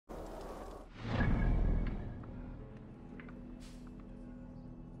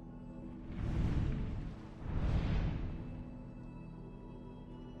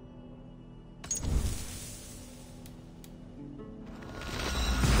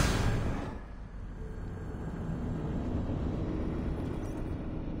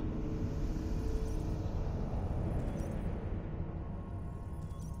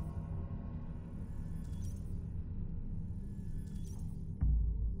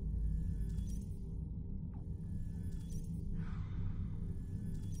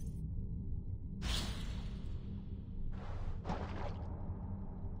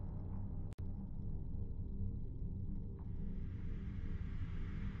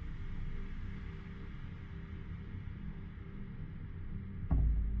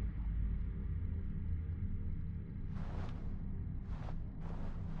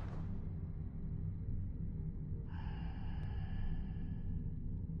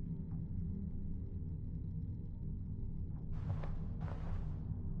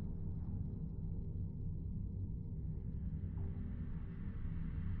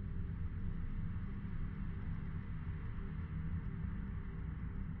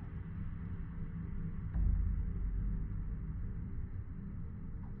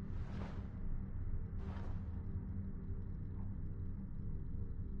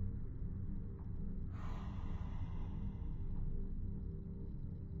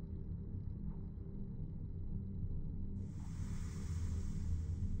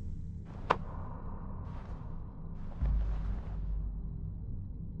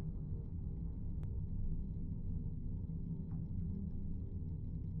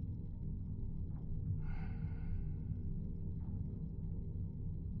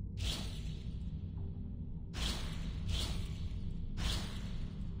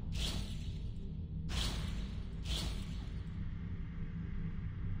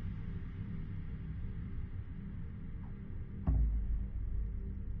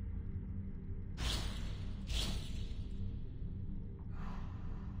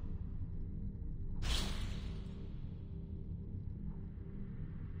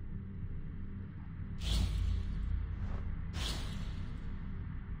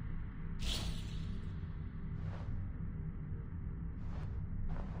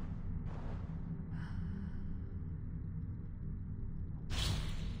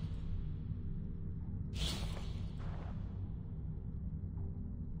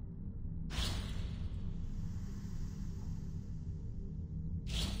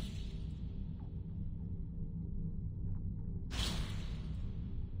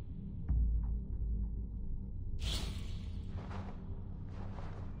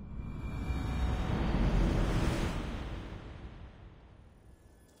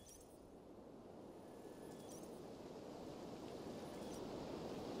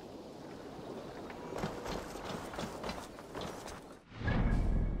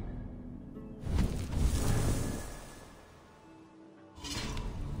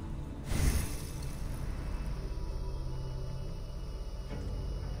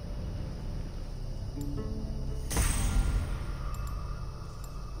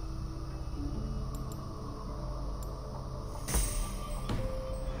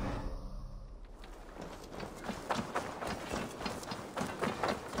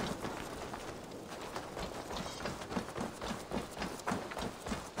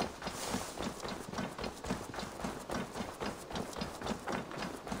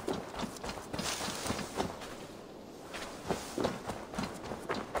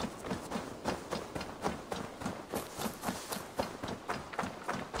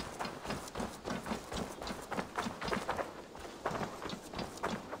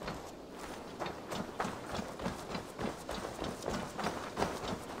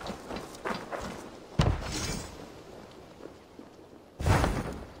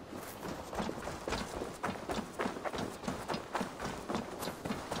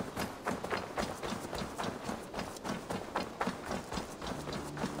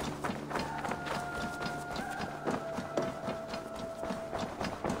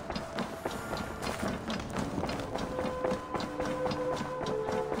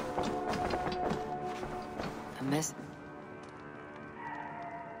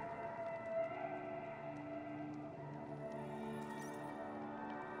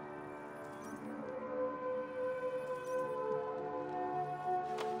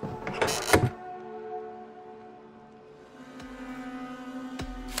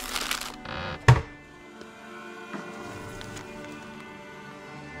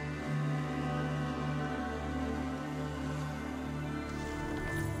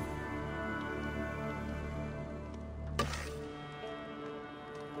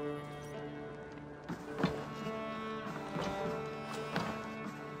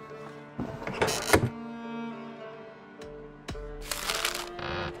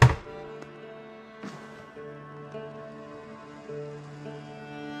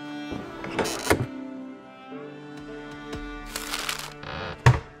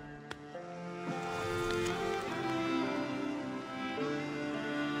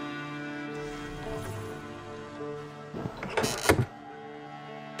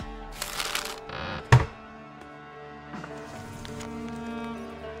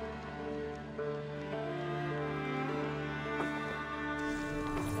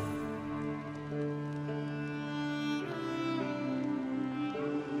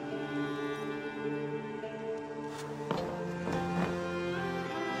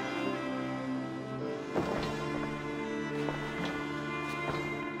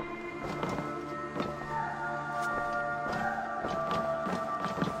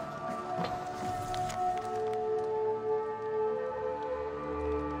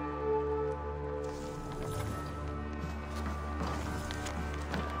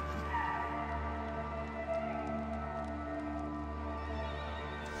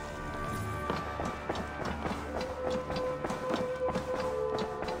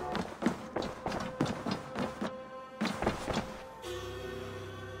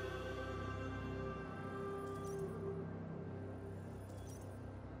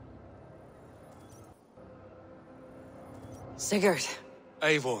Sigurd.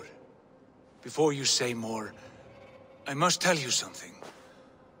 Eivor, before you say more, I must tell you something.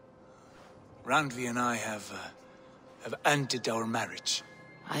 Randvi and I have ended our marriage.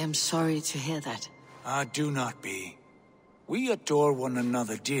 I am sorry to hear that. Ah, do not be. We adore one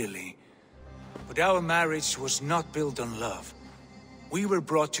another dearly, but our marriage was not built on love. We were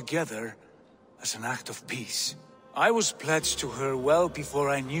brought together as an act of peace. I was pledged to her well before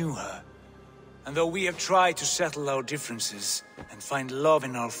I knew her. And though we have tried to settle our differences and find love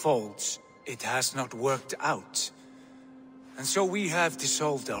in our faults, it has not worked out. And so we have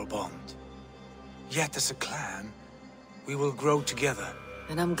dissolved our bond. Yet as a clan, we will grow together.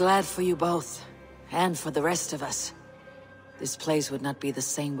 And I'm glad for you both, and for the rest of us. This place would not be the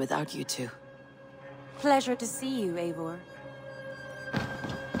same without you two. Pleasure to see you, Eivor.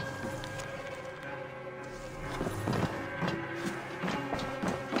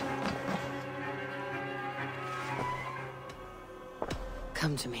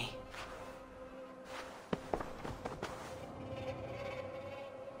 Come to me.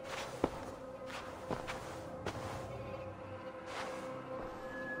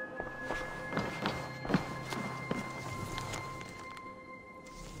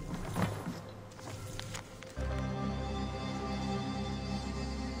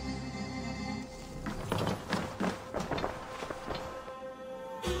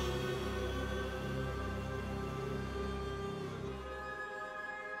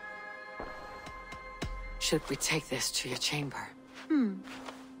 Should we take this to your chamber?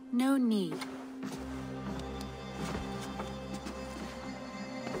 No need.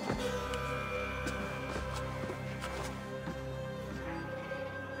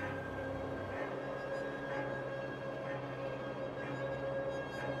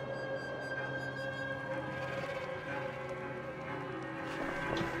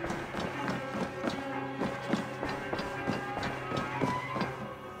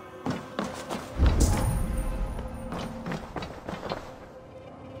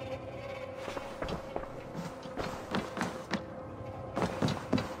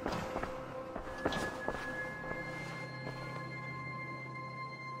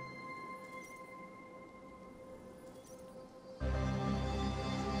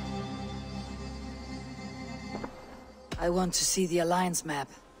 I want to see the Alliance map.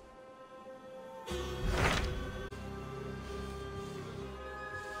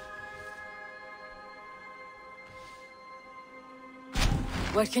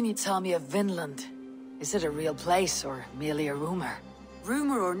 What can you tell me of Vinland? Is it a real place, or merely a rumor?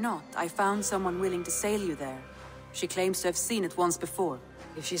 Rumor or not, I found someone willing to sail you there. She claims to have seen it once before.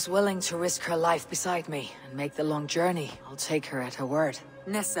 If she's willing to risk her life beside me and make the long journey, I'll take her at her word.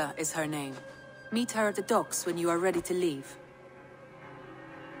 Nessa is her name. Meet her at the docks when you are ready to leave.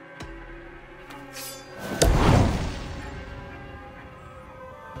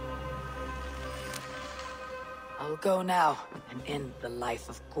 I'll go now and end the life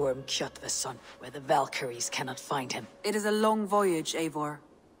of Gorm Kjotveson, where the Valkyries cannot find him. It is a long voyage, Eivor.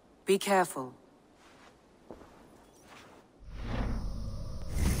 Be careful.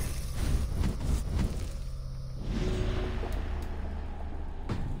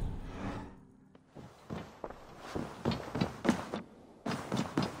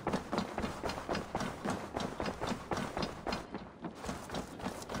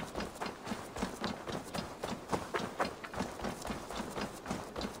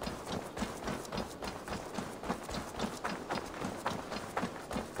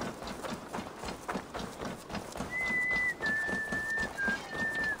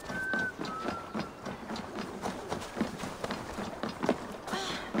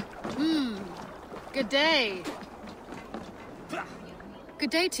 Good day.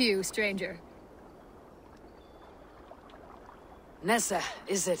 Good day to you, stranger. Nessa,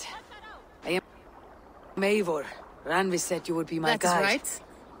 is it? I am Eivor. Randvi said you would be my guide. That's right.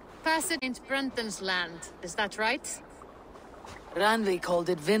 Passage into Brenton's land, is that right? Randvi called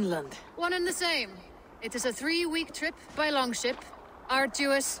it Vinland. One and the same. It is a 3-week trip by longship.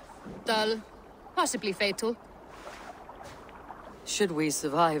 Arduous, dull, possibly fatal. Should we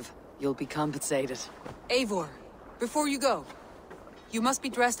survive, you'll be compensated. Eivor, before you go, you must be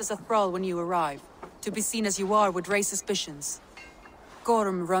dressed as a thrall when you arrive. To be seen as you are would raise suspicions.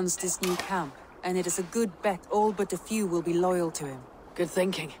 Gorm runs this new camp, and it is a good bet all but a few will be loyal to him. Good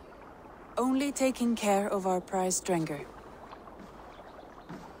thinking. Only taking care of our prize Strenger.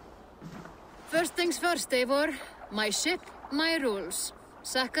 First things first, Eivor. My ship, my rules.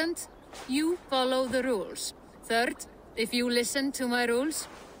 Second, you follow the rules. Third, if you listen to my rules,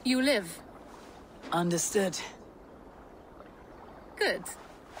 you live. Understood. Good.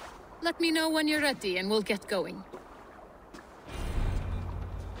 Let me know when you're ready and we'll get going.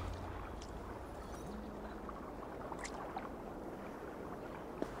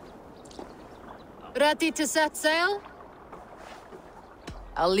 Ready to set sail?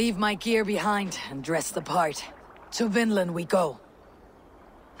 I'll leave my gear behind and dress the part. To Vinland we go.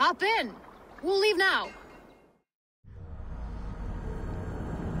 Hop in. We'll leave now.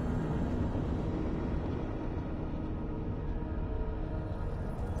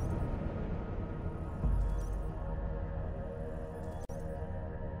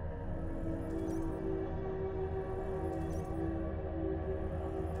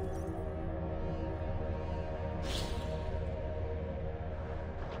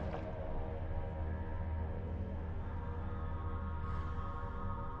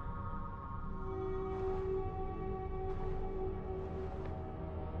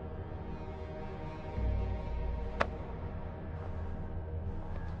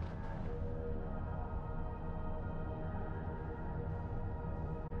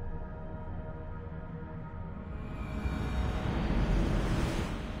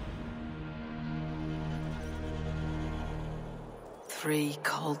 Three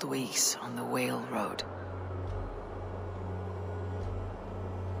cold weeks on the Whale Road.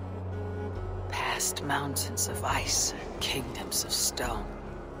 Past mountains of ice and kingdoms of stone.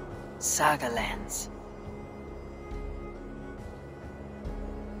 Saga lands.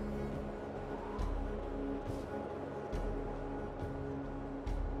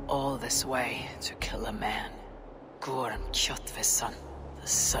 All this way to kill a man. Gorm Kjotveson, the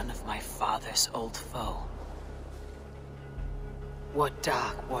son of my father's old foe. What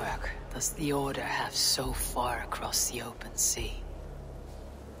dark work does the Order have so far across the open sea?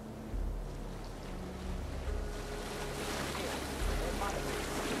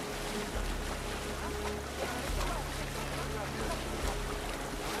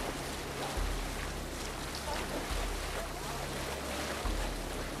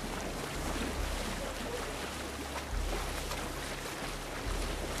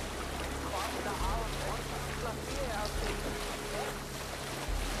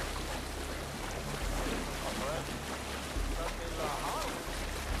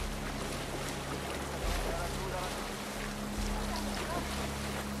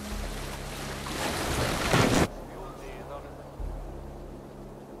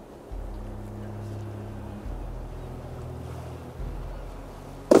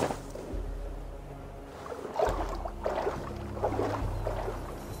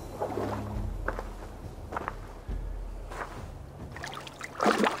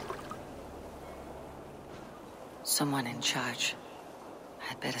 Someone in charge.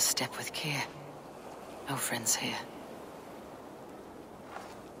 I'd better step with care. No friends here.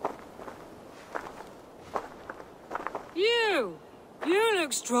 You! You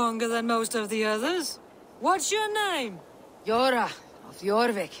look stronger than most of the others. What's your name? Yora of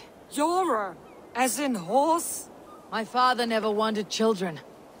Jorvik. Yora, as in horse? My father never wanted children.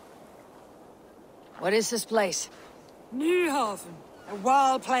 What is this place? Newhaven, a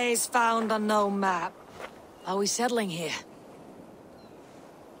wild place found on no map. Are we settling here?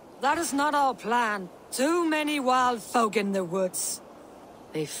 That is not our plan. Too many wild folk in the woods.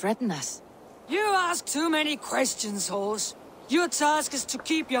 They threaten us. You ask too many questions, horse. Your task is to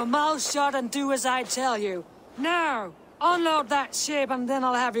keep your mouth shut and do as I tell you. Now, unload that ship and then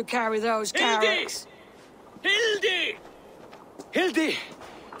I'll have you carry those carrots. Hildi! Hildi!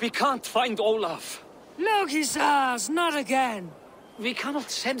 We can't find Olaf. Look, he says, not again. We cannot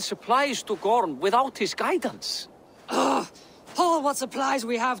send supplies to Gorm without his guidance. Ugh! Haul what supplies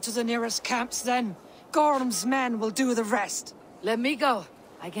we have to the nearest camps, then. Gorm's men will do the rest. Let me go.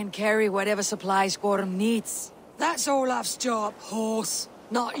 I can carry whatever supplies Gorm needs. That's Olaf's job, horse,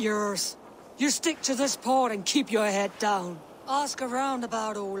 not yours. You stick to this port and keep your head down. Ask around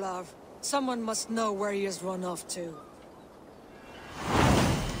about Olaf. Someone must know where he has run off to.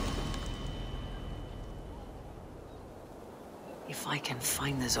 If I can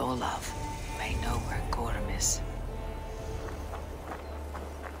find this Olaf, I know where Gorm is.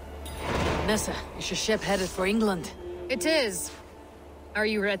 Nessa, is your ship headed for England? It is. Are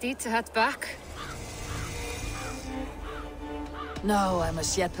you ready to head back? No, I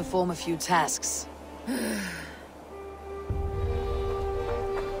must yet perform a few tasks.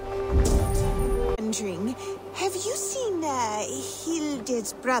 Wondering, have you seen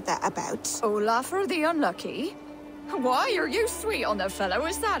Hilde's brother about? Olafur the Unlucky? Why are you sweet on the fellow,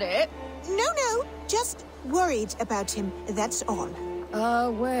 is that it? No, just worried about him, that's all.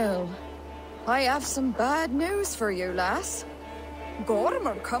 Well, I have some bad news for you, lass.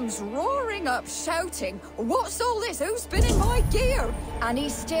 Gormer comes roaring up shouting, "What's all this? Who's been in my gear?" And he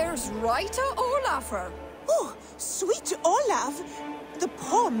stares right at Olafur. Oh, sweet Olaf! The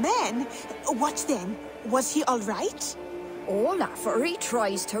poor man! What then? Was he all right? Olafur, he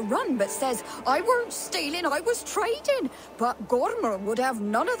tries to run, but says, I weren't stealing, I was trading. But Gormr would have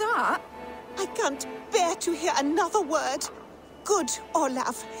none of that. I can't bear to hear another word. Good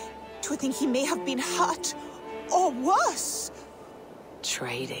Olaf. To think he may have been hurt, or worse.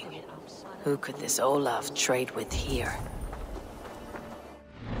 Trading. Who could this Olaf trade with here?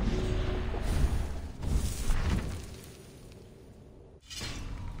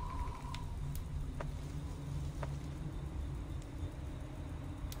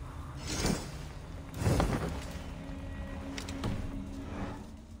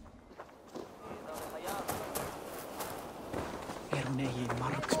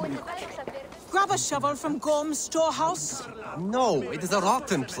 Grab a shovel from Gorm's storehouse. No, it is a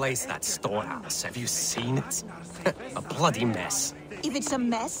rotten place, that storehouse. Have you seen it? A bloody mess. If it's a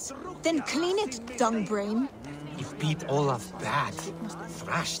mess, then clean it, dungbrain. You've beat Olaf bad.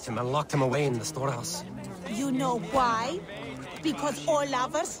 Thrashed him and locked him away in the storehouse. You know why? Because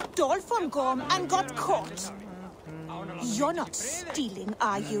Olafur stole from Gorm and got caught. You're not stealing,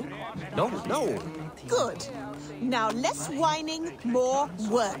 are you? No, no. Good. Now less whining, more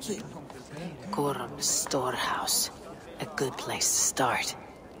working. Gorm's storehouse. A good place to start.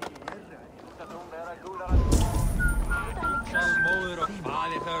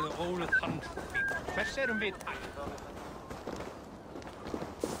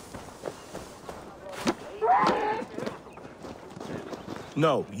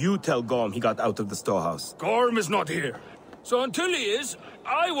 No, you tell Gorm he got out of the storehouse. Gorm is not here. So until he is,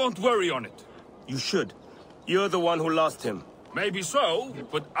 I won't worry on it. You should. You're the one who lost him. Maybe so,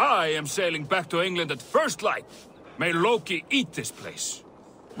 but I am sailing back to England at first light. May Loki eat this place.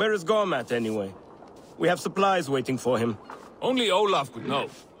 Where is Gorm at, anyway? We have supplies waiting for him. Only Olaf could know.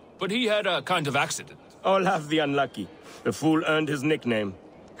 But he had a kind of accident. Olaf the Unlucky. The fool earned his nickname.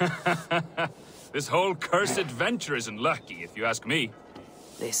 This whole cursed venture isn't lucky, if you ask me.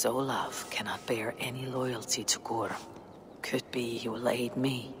 This Olaf cannot bear any loyalty to Gorm. Could be he will aid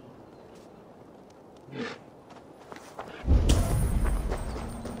me.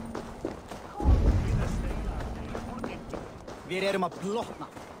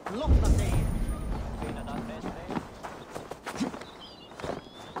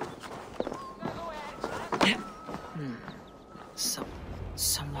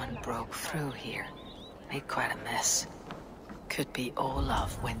 Someone broke through here. Made quite a mess. Could be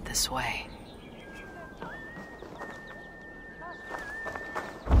Olaf went this way.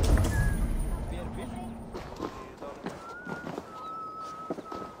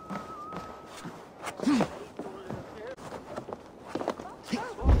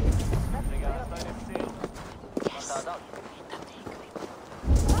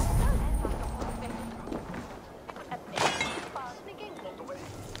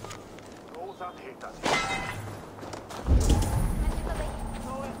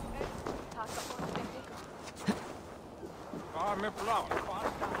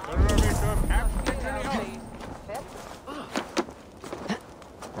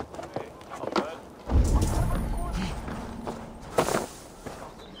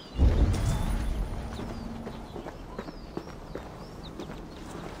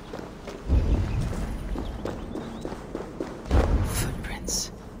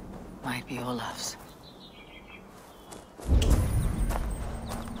 Footprints. Might be Olaf's.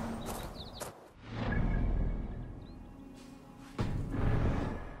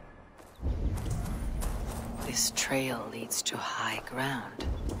 This trail leads to high ground.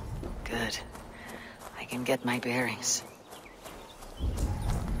 Good. I can get my bearings.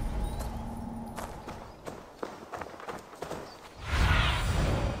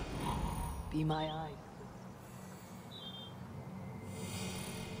 Be my eye.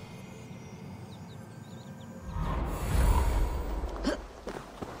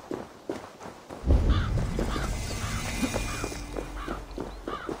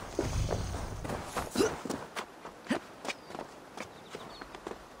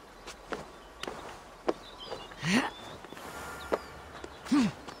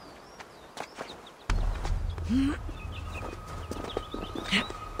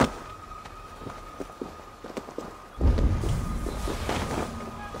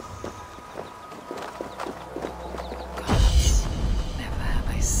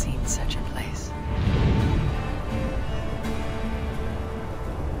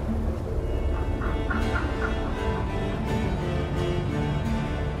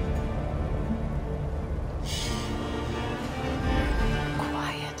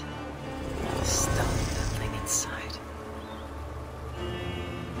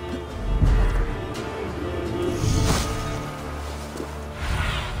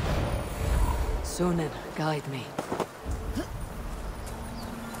 Sunan, guide me.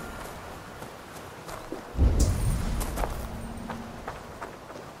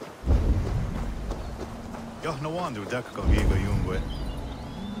 Jah, no wandu dekka giga jungwe.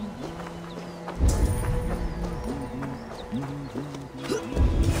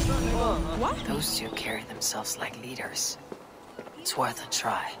 What? Those two carry themselves like leaders. It's worth a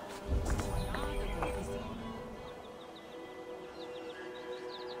try.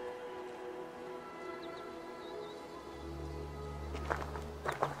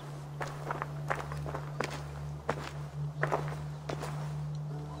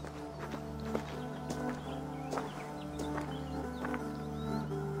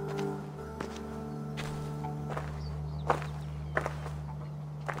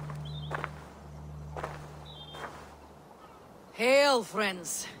 Hail,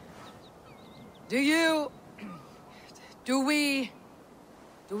 friends. Do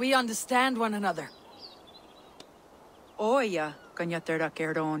we understand one another? Oya kanyatera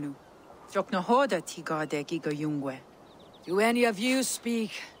keronu. Jokna hoda tigade giga jungwe. Do any of you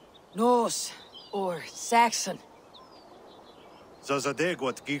speak Norse or Saxon?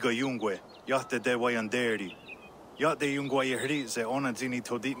 Zazadegwat giga jungwe. Jahte de wayanderi. Jahte jungwa yehri ze onanzini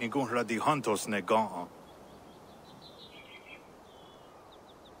toditni gunra di hantos ne gaa.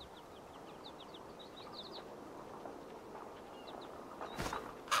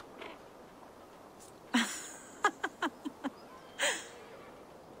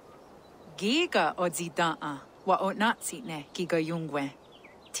 Giga odzidaa wa otnatsi ne giga jungwe.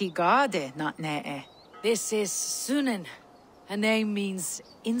 Tigade not ne. This is Sunan. Her name means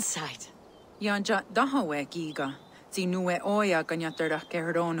insight. Yanja dahawe giga. Zinue oya ganyatera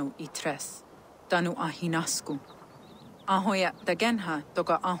keronu itres. Danu ahinasku. Ahoya dagenha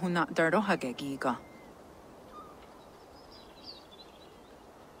toga ahuna darohage giga.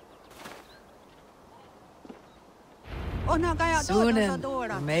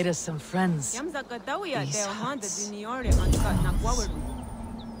 Sunan made us some friends. Am I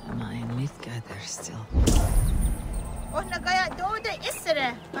in Mythgather still?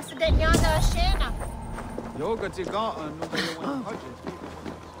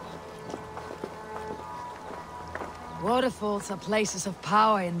 Waterfalls are places of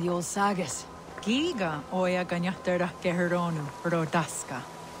power in the old sagas. Giga oya ganyatera keronu rodaska.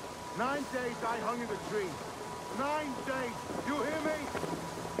 9 days I hung in the tree. 9 days. You hear me?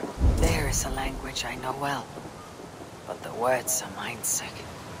 There is a language I know well, but the words are mind-sick.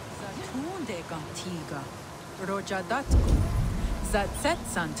 Zatunde gantiga. Rojadatku.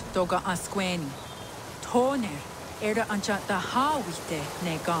 Zatsetsant toga asqueni. Toner era anchata hawite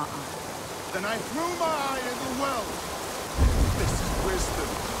negaa. Then I threw my eye in the well. This is wisdom.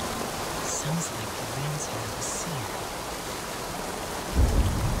 Sounds like the rains are the sea.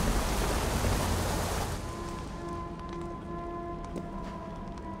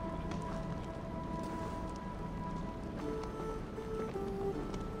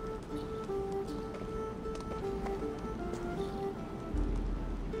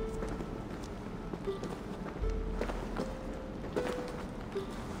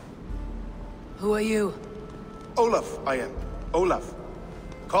 Who are you? Olaf, I am. Olaf.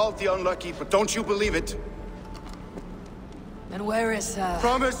 Called the unlucky, but don't you believe it? And where is,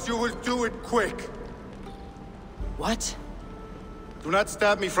 Promise you will do it quick. What? Do not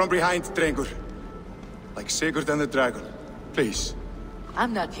stab me from behind, Drengur. Like Sigurd and the dragon. Please.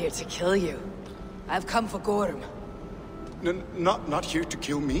 I'm not here to kill you. I've come for Gorm. Not here to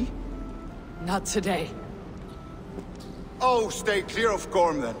kill me? Not today. Oh, stay clear of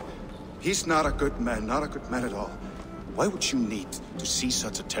Gorm, then. He's not a good man, not a good man at all. Why would you need to see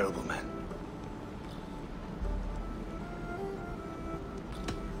such a terrible man?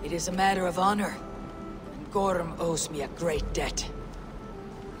 It is a matter of honor. And Gorm owes me a great debt.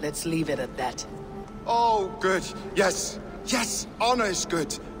 Let's leave it at that. Oh, good. Yes. Yes, honor is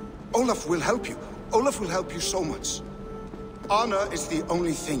good. Olaf will help you. Olaf will help you so much. Honor is the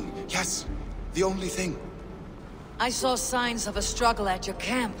only thing. Yes, the only thing. I saw signs of a struggle at your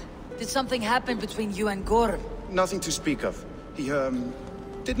camp. Did something happen between you and Gorm? Nothing to speak of. He,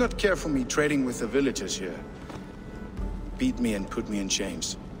 did not care for me trading with the villagers here. Beat me and put me in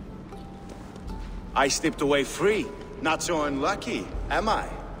chains. I slipped away free. Not so unlucky, am I?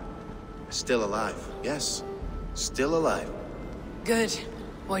 Still alive, yes. Still alive. Good.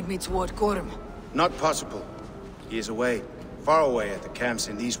 Point me toward Gorm. Not possible. He is away. Far away at the camps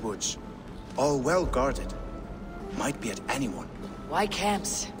in these woods. All well guarded. Might be at anyone. Why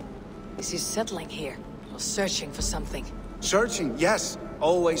camps? Is he settling here? Or searching for something? Searching, yes.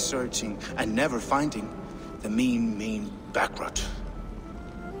 Always searching. And never finding. The mean backrot.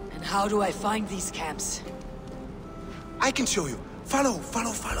 And how do I find these camps? I can show you. Follow.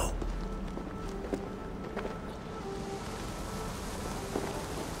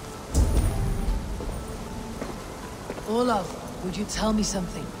 Olaf, would you tell me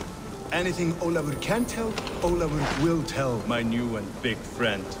something? Anything Olafur can tell, Olafur will tell, my new and big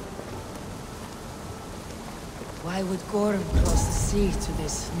friend. Why would Gorm cross the sea to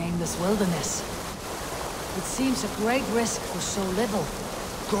this nameless wilderness? It seems a great risk for so little.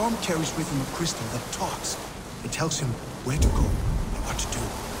 Gorm carries with him a crystal that talks. It tells him where to go and what to do.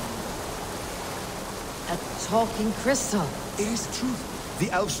 A talking crystal? It is truth. The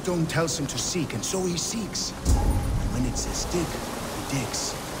elf stone tells him to seek, and so he seeks. And when it says dig, he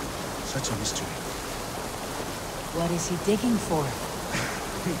digs. Such a mystery. What is he digging for?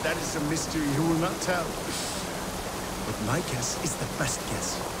 That is a mystery he will not tell. But my guess is the best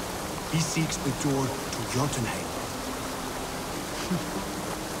guess. He seeks the door to Jotunheim.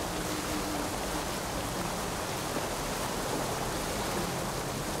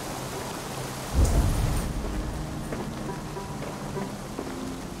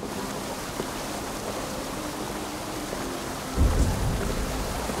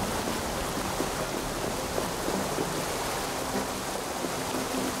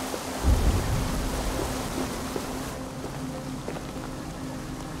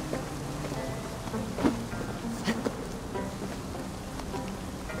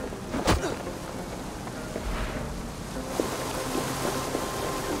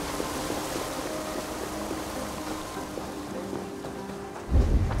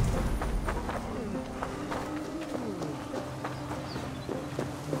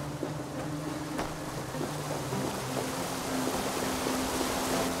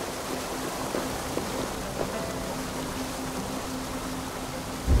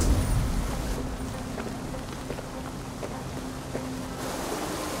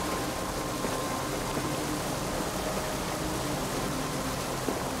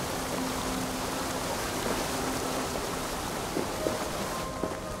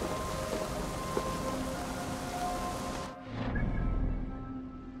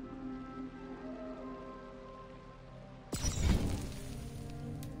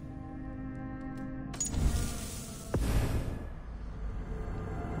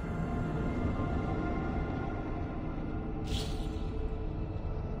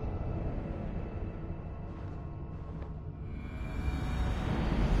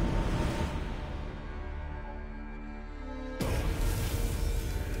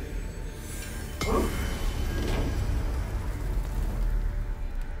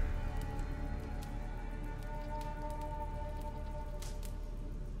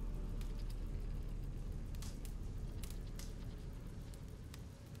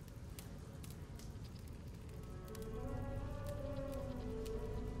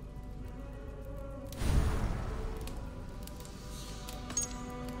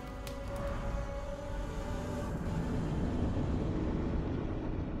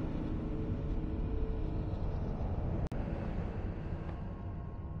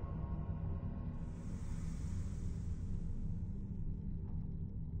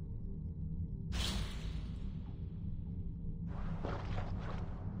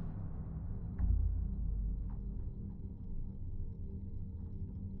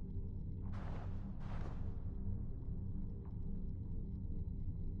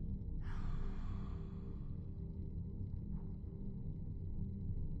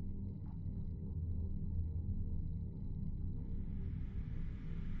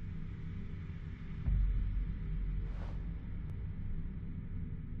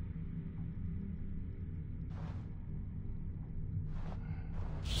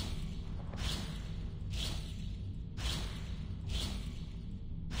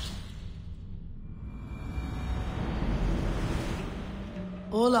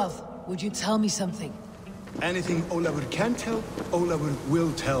 Olaf, would you tell me something? Anything Olafur can tell, Olafur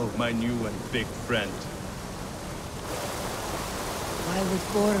will tell, my new and big friend. Why would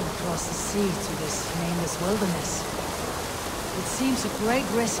Gorm cross the sea to this nameless wilderness? It seems a great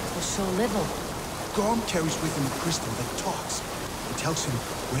risk for so little. Gorm carries with him a crystal that talks. It tells him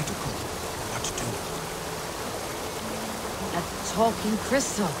where to go and what to do. A talking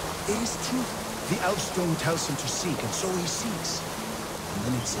crystal? It is truth. The elf stone tells him to seek, and so he seeks. And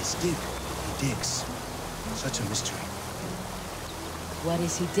when it says dig, he digs. Such a mystery. What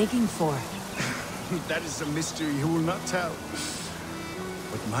is he digging for? That is a mystery he will not tell.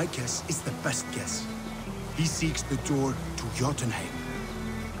 But my guess is the best guess. He seeks the door to Jotunheim.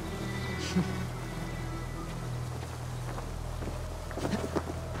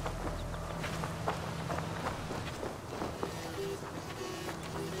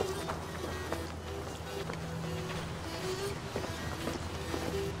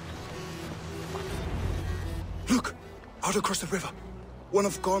 Look! Out across the river. One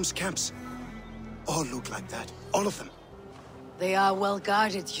of Gorm's camps. All look like that. All of them. They are well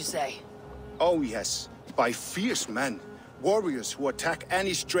guarded, you say? Oh yes, by fierce men. Warriors who attack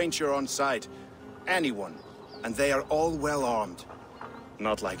any stranger on sight. Anyone. And they are all well armed.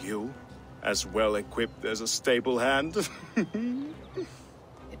 Not like you. As well equipped as a stable hand.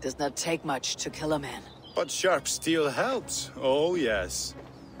 It does not take much to kill a man. But sharp steel helps. Oh yes.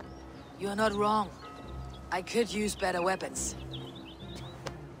 You're not wrong. I could use better weapons.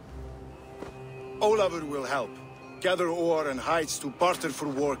 Olafur will help. Gather ore and hides to barter for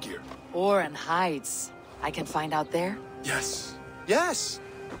war gear. Ore and hides. I can find out there? Yes. Yes!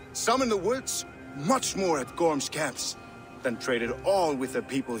 Some in the woods, much more at Gorm's camps. Then traded all with the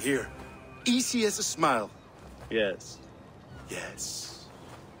people here. Easy as a smile. Yes. Yes.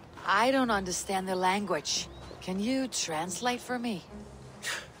 I don't understand the language. Can you translate for me?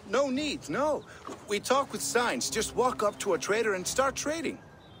 No need, no. We talk with signs. Just walk up to a trader and start trading.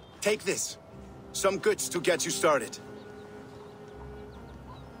 Take this. Some goods to get you started.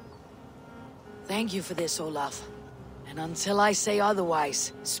 Thank you for this, Olaf. And until I say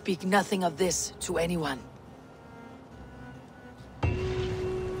otherwise, speak nothing of this to anyone.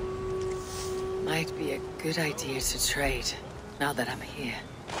 Might be a good idea to trade, now that I'm here.